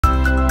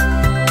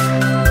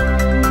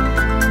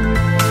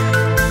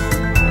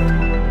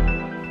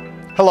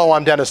Hello,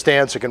 I'm Dennis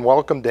Danzik, and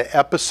welcome to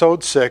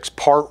episode 6,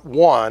 part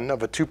 1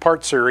 of a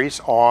two-part series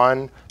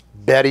on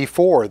Betty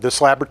 4. This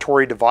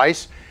laboratory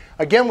device,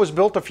 again, was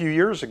built a few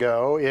years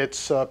ago.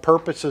 Its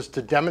purpose is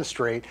to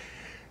demonstrate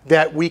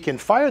that we can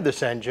fire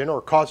this engine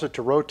or cause it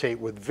to rotate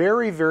with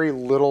very, very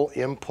little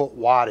input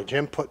wattage,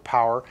 input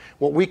power,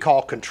 what we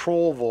call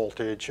control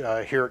voltage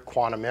here at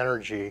Quantum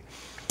Energy.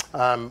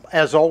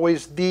 As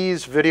always,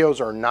 these videos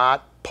are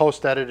not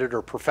post-edited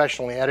or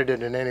professionally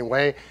edited in any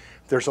way.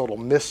 If there's a little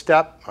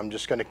misstep, I'm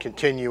just going to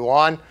continue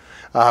on.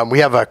 We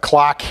have a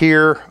clock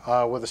here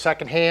with a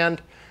second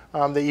hand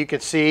that you can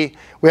see.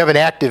 We have an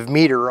active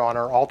meter on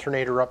our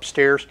alternator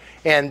upstairs,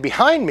 and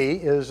behind me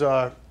is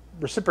a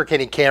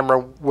reciprocating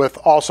camera with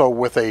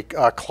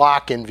a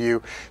clock in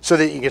view, so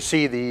that you can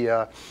see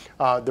the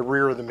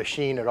rear of the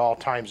machine at all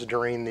times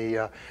during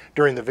the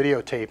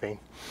videotaping.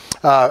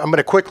 I'm going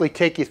to quickly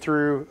take you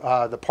through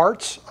the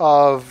parts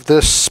of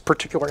this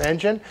particular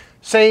engine.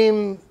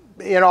 Same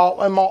in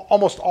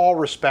almost all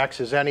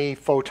respects as any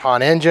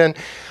Photon engine.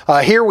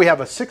 Here we have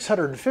a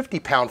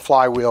 650-pound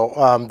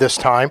flywheel this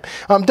time.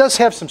 Does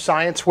have some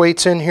science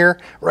weights in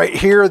here, right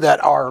here,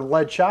 that are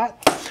lead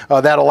shot.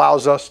 That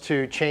allows us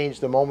to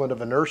change the moment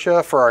of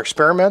inertia for our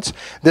experiments.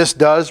 This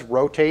does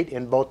rotate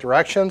in both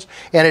directions,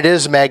 and it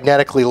is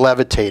magnetically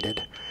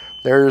levitated.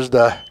 There's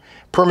the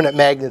permanent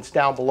magnets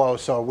down below,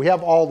 so we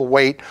have all the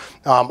weight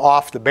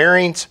off the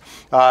bearings.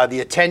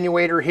 The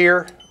attenuator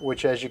here,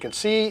 which as you can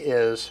see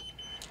is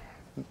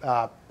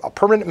a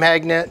permanent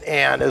magnet,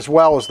 and as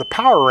well as the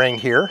power ring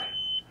here.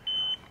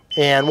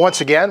 And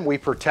once again, we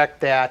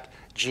protect that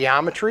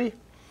geometry,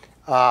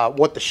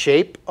 what the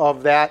shape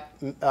of that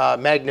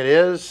magnet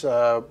is,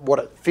 what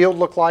a field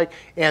look like,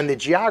 and the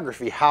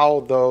geography, how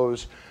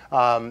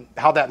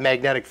that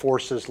magnetic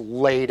force is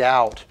laid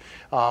out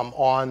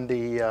on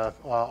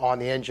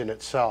the engine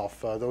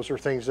itself. Those are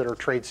things that are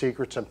trade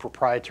secrets and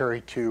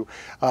proprietary to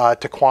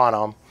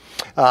Quantum,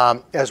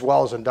 as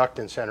well as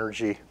inductance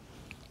energy.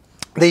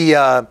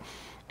 The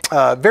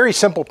very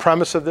simple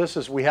premise of this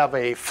is we have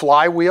a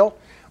flywheel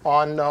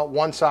on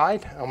one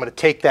side. I'm going to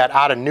take that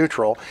out of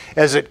neutral.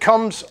 As it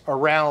comes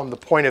around the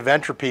point of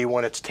entropy,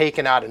 when it's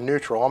taken out of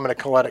neutral, I'm going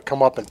to let it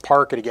come up and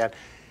park it again.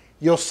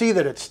 You'll see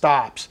that it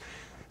stops.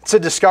 It's a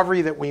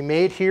discovery that we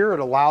made here. It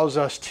allows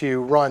us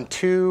to run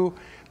two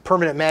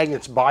permanent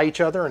magnets by each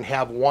other and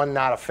have one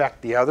not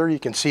affect the other. You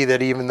can see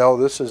that even though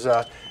this is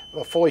a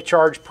fully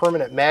charged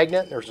permanent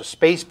magnet, there's a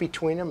space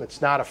between them.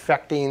 It's not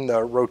affecting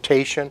the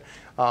rotation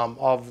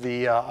of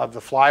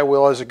the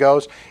flywheel as it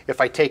goes. If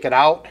I take it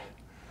out,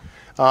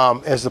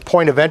 as the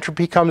point of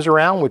entropy comes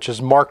around, which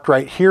is marked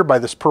right here by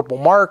this purple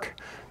mark,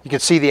 you can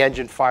see the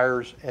engine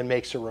fires and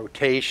makes a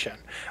rotation.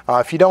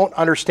 If you don't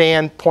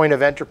understand point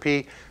of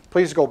entropy,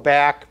 please go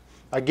back.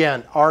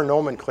 Again, our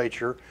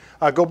nomenclature.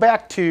 Go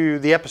back to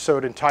the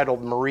episode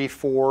entitled Marie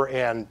 4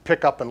 and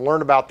pick up and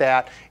learn about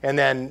that. And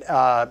then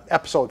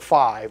episode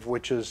 5,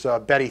 which is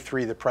Betty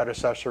 3, the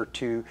predecessor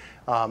to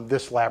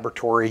this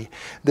laboratory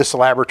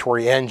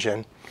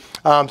engine.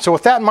 So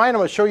with that in mind, I'm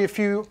going to show you a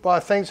few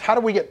things. How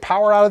do we get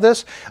power out of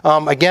this?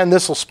 Again,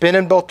 this will spin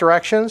in both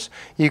directions.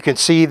 You can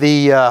see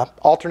the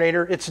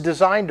alternator. It's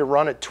designed to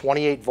run at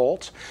 28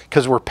 volts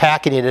because we're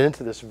packing it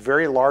into this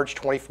very large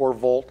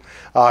 24-volt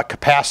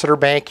capacitor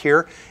bank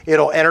here.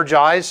 It'll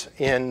energize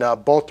in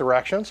both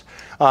directions.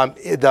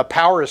 The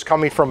power is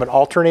coming from an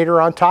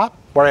alternator on top.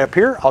 Right up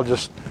here, I'll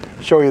just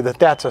show you that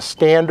that's a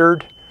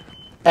standard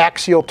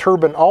axial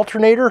turbine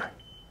alternator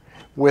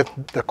with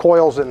the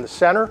coils in the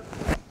center.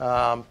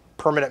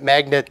 Permanent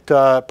magnet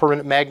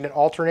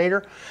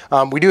alternator.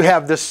 We do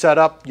have this set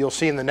up, you'll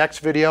see in the next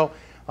video,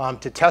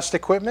 to test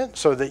equipment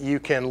so that you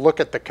can look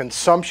at the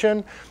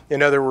consumption.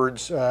 In other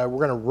words, we're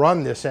going to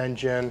run this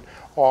engine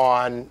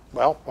on,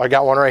 well, I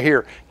got one right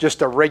here,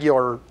 just a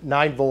regular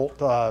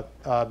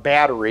 9-volt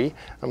battery.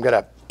 I'm going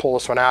to pull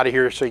this one out of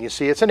here so you can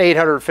see it's an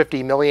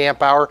 850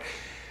 milliamp hour.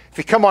 If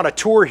you come on a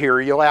tour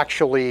here, you'll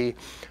actually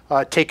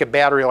take a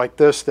battery like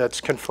this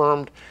that's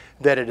confirmed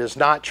that it is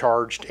not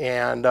charged,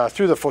 and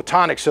through the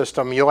photonic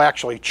system you'll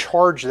actually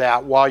charge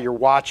that while you're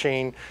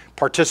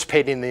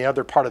participating in the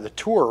other part of the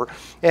tour,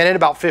 and in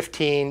about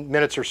 15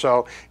 minutes or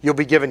so you'll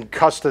be given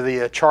custody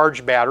of a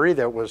charged battery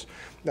that was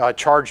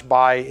charged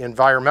by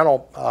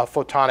environmental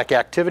photonic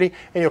activity,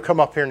 and you'll come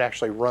up here and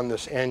actually run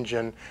this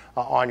engine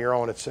on your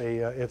own. It's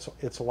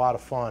a lot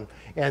of fun.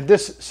 And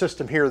this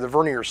system here, the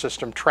vernier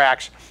system,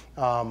 tracks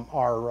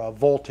our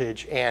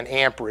voltage and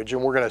amperage,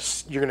 and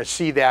you're gonna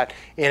see that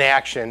in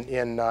action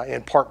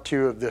in part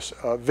 2 of this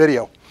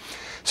video.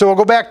 So we'll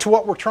go back to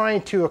what we're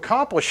trying to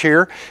accomplish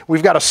here.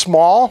 We've got a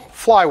small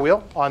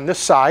flywheel on this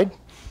side,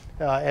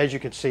 as you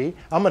can see.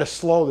 I'm going to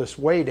slow this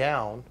way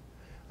down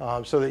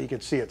so that you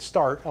can see it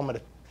start. I'm going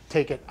to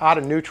take it out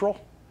of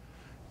neutral,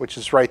 which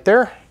is right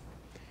there.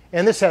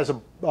 And this has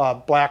a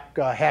black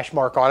hash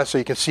mark on it so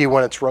you can see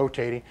when it's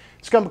rotating.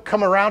 It's going to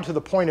come around to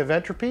the point of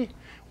entropy,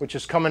 which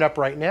is coming up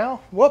right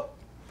now. Whoop,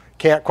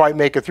 can't quite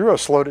make it through. I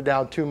slowed it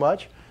down too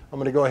much. I'm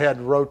going to go ahead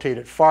and rotate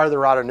it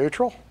farther out of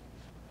neutral.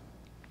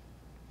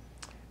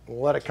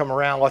 We'll let it come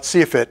around. Let's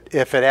see if it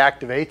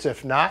activates.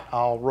 If not,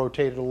 I'll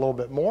rotate it a little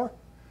bit more.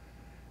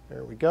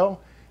 There we go.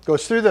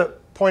 Goes through the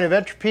point of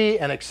entropy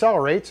and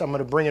accelerates. I'm going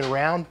to bring it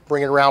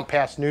around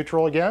past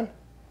neutral again.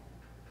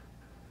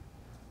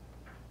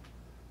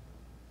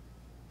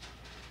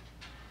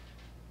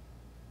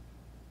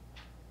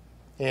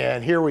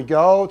 And here we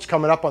go. It's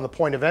coming up on the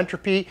point of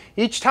entropy.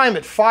 Each time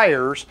it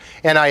fires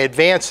and I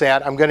advance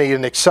that, I'm going to get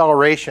an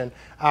acceleration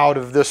out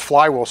of this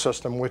flywheel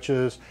system, which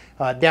is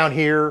down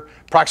here,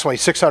 approximately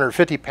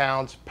 650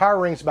 pounds.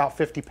 Power ring's about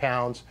 50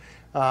 pounds.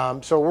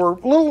 So we're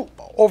a little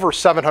over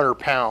 700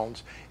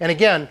 pounds. And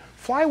again,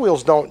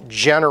 flywheels don't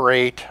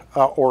generate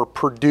or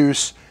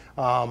produce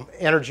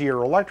energy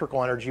or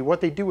electrical energy. What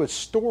they do is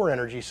store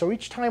energy. So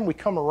each time we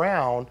come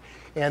around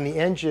and the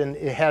engine,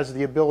 it has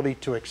the ability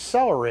to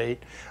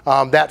accelerate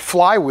that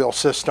flywheel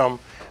system,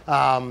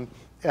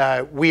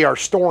 we are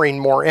storing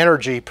more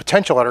energy,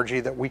 potential energy,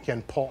 that we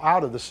can pull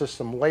out of the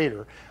system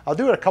later. I'll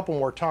do it a couple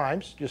more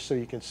times just so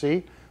you can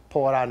see.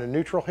 Pull it out of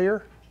neutral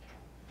here,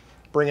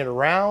 bring it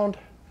around.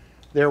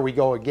 There we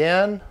go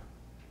again.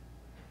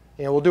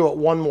 And we'll do it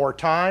one more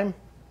time.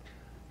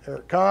 There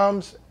it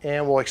comes,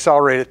 and we'll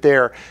accelerate it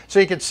there.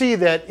 So you can see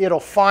that it'll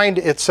find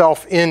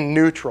itself in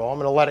neutral. I'm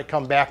going to let it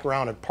come back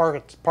around and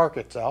park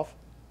itself.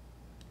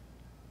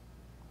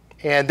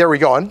 And there we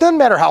go. And it doesn't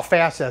matter how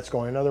fast that's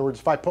going. In other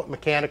words, if I put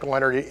mechanical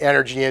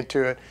energy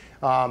into it,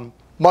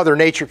 Mother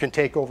Nature can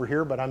take over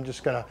here, but I'm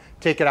just going to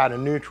take it out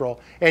of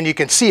neutral. And you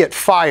can see it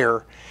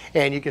fire,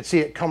 and you can see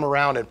it come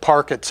around and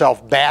park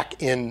itself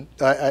back in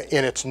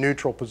its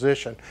neutral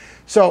position.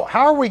 So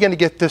how are we going to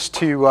get this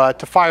to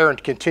fire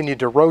and continue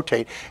to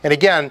rotate? And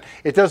again,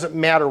 it doesn't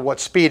matter what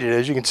speed it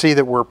is. You can see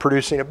that we're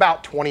producing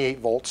about 28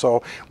 volts,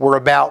 so we're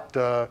about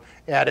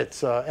at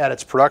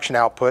its production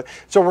output.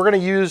 So we're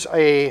going to use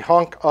a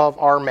hunk of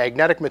our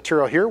magnetic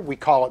material here. We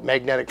call it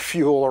magnetic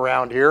fuel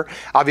around here.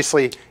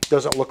 Obviously, it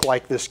doesn't look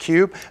like this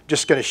cube.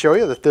 Just going to show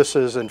you that this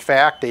is in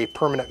fact a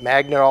permanent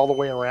magnet all the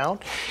way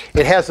around.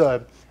 It has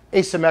a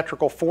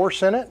asymmetrical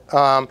force in it,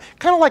 kind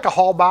of like a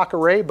Hallbach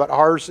array, but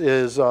ours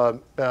is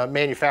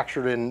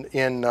manufactured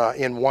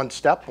in one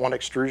step, one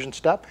extrusion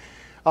step.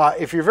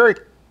 If you're very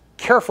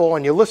careful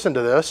and you listen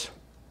to this,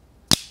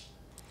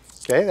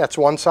 okay, that's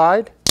one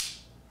side,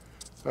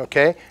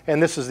 okay,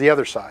 and this is the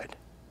other side.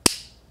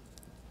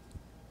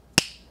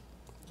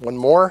 One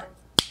more.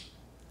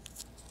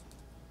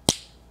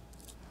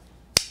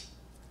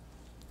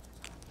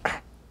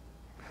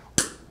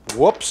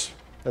 Whoops.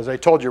 As I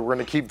told you, we're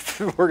going to keep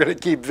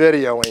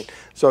videoing.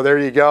 So there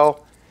you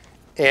go.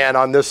 And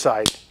on this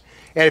side.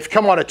 And if you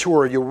come on a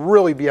tour, you'll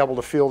really be able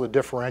to feel the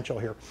differential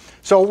here.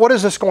 So what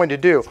is this going to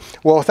do?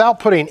 Well, without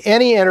putting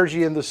any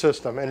energy in the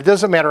system, and it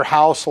doesn't matter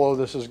how slow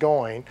this is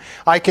going,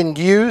 I can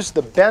use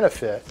the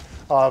benefit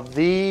of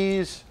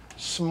these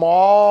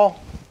small,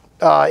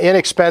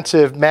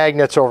 inexpensive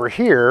magnets over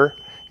here.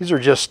 These are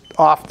just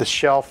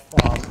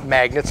off-the-shelf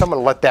magnets. I'm going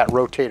to let that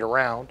rotate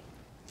around.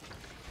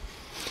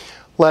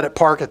 Let it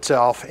park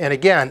itself. And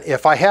again,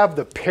 if I have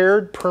the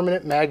paired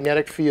permanent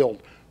magnetic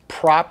field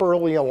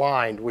properly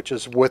aligned, which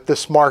is what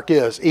this mark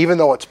is, even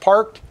though it's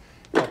parked,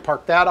 I'll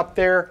park that up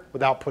there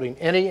without putting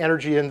any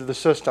energy into the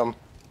system,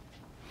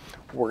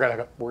 we're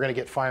gonna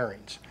get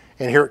firings.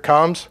 And here it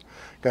comes.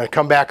 Gonna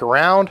come back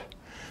around.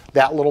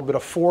 That little bit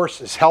of force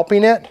is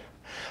helping it.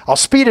 I'll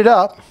speed it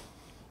up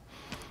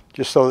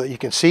just so that you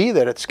can see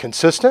that it's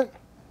consistent.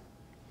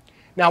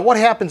 Now, what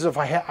happens if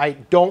I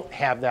don't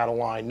have that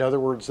aligned? In other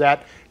words,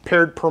 that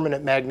paired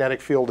permanent magnetic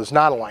field is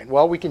not aligned.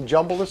 Well, we can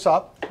jumble this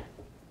up,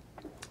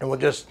 and we'll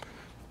just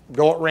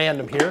go at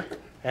random here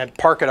and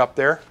park it up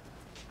there.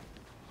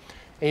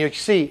 And you can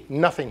see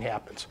nothing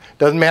happens.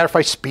 Doesn't matter if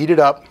I speed it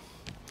up,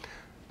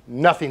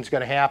 nothing's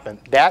going to happen.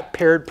 That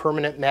paired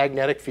permanent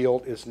magnetic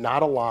field is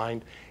not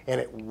aligned,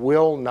 and it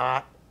will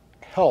not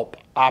help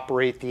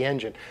operate the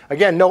engine.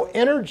 Again, no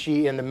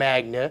energy in the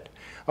magnet.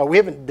 We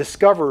haven't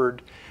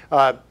discovered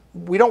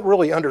we don't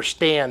really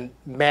understand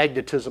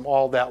magnetism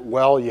all that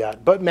well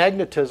yet, but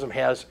magnetism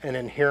has an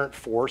inherent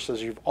force,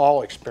 as you've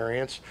all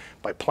experienced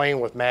by playing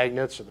with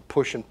magnets or the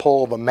push and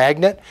pull of a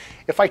magnet.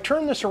 If I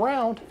turn this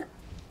around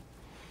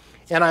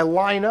and I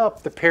line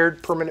up the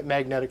paired permanent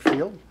magnetic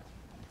field,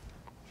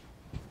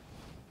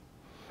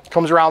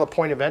 comes around the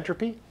point of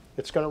entropy,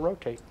 it's going to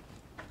rotate.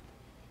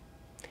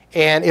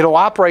 And it'll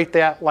operate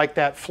like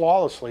that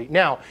flawlessly.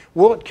 Now,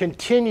 will it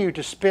continue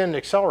to spin and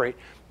accelerate?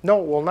 No,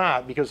 it will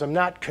not, because I'm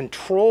not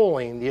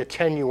controlling the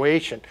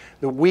attenuation,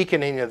 the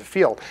weakening of the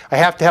field. I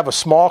have to have a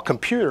small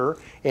computer,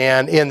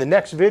 and in the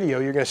next video,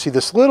 you're going to see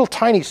this little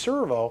tiny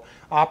servo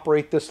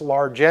operate this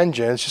large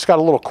engine. It's just got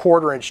a little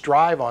 1/4-inch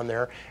drive on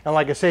there, and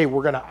like I say,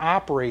 we're going to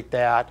operate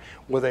that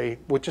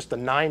with just a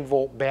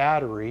 9-volt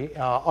battery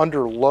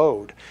under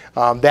load.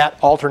 That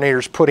alternator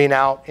is putting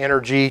out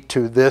energy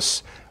to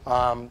this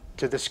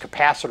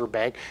capacitor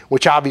bank,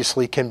 which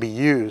obviously can be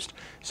used.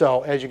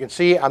 So as you can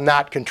see, I'm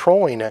not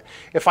controlling it.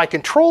 If I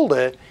controlled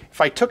it, if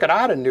I took it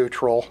out of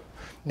neutral,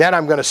 then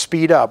I'm going to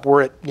speed up.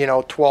 We're at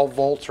 12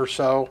 volts or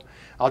so.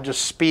 I'll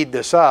just speed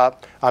this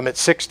up. I'm at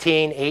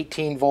 16,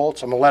 18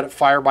 volts. I'm going to let it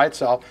fire by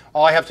itself.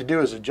 All I have to do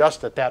is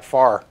adjust it that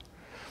far.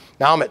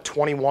 Now I'm at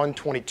 21,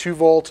 22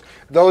 volts.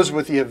 Those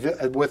with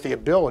the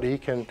ability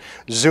can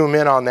zoom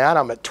in on that.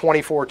 I'm at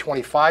 24,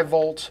 25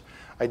 volts.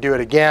 I do it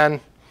again.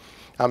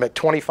 I'm at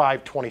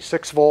 25,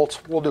 26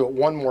 volts. We'll do it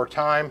one more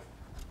time.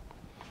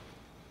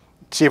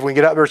 See if we can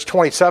get up. There's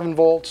 27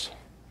 volts.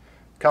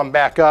 Come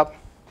back up.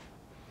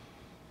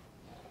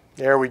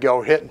 There we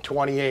go, hitting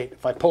 28.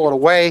 If I pull it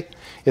away,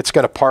 it's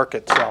going to park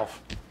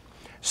itself.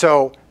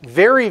 So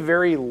very,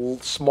 very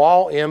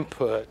small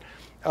input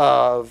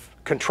of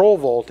control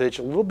voltage,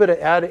 a little bit of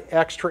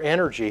extra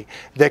energy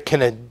that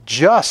can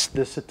adjust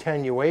this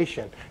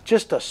attenuation,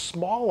 just a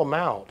small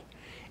amount.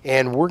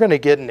 And we're going to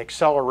get an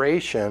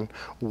acceleration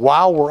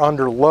while we're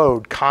under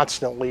load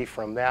constantly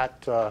from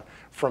that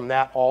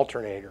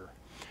alternator.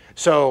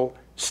 So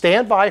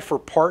stand by for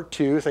part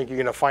 2. I think you're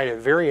going to find it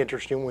very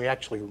interesting when we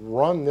actually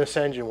run this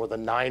engine with a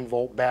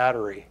 9-volt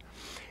battery.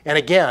 And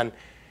again,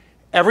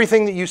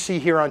 everything that you see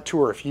here on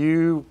tour, if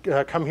you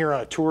come here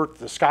on a tour to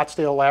the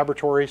Scottsdale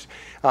laboratories,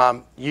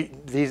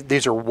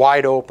 these are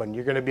wide open.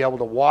 You're going to be able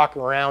to walk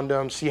around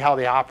them, see how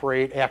they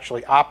operate,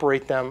 actually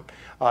operate them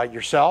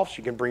yourselves.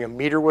 You can bring a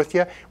meter with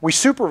you. We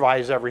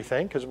supervise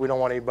everything because we don't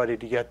want anybody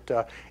to get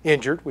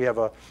injured. We have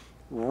a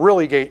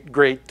really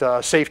great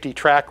safety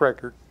track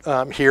record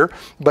here.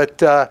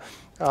 But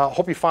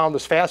hope you found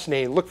this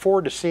fascinating. Look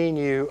forward to seeing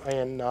you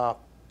in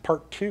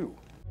part 2.